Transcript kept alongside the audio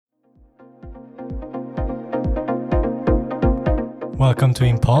Welcome to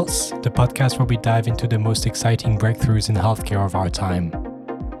Impulse, the podcast where we dive into the most exciting breakthroughs in healthcare of our time.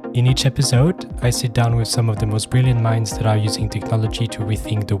 In each episode, I sit down with some of the most brilliant minds that are using technology to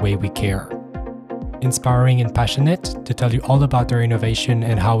rethink the way we care. Inspiring and passionate to tell you all about their innovation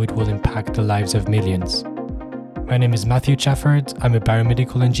and how it will impact the lives of millions. My name is Matthew Chafford. I'm a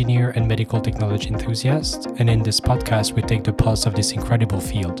biomedical engineer and medical technology enthusiast, and in this podcast, we take the pulse of this incredible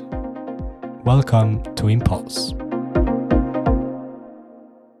field. Welcome to Impulse.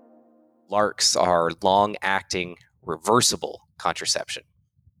 LARCs are long-acting reversible contraception.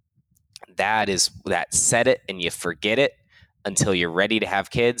 That set it and you forget it until you're ready to have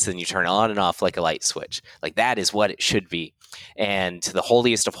kids, and you turn on and off like a light switch. Like that is what it should be. And the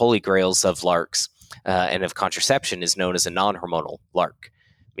holiest of holy grails of LARCs and of contraception is known as a non-hormonal LARC,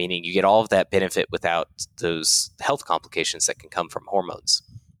 meaning you get all of that benefit without those health complications that can come from hormones.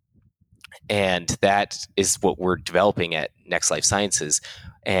 And that is what we're developing at Next Life Sciences,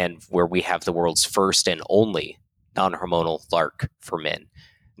 and where we have the world's first and only non-hormonal LARC for men,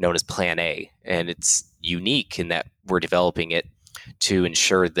 known as Plan A. And it's unique in that we're developing it to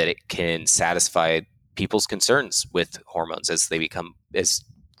ensure that it can satisfy people's concerns with hormones as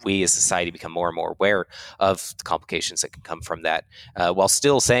we as society become more and more aware of the complications that can come from that, while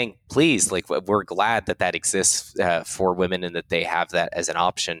still saying, please, like, we're glad that exists for women and that they have that as an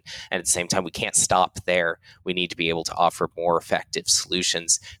option. And at the same time, we can't stop there. We need to be able to offer more effective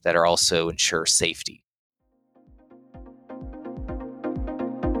solutions that are also ensure safety.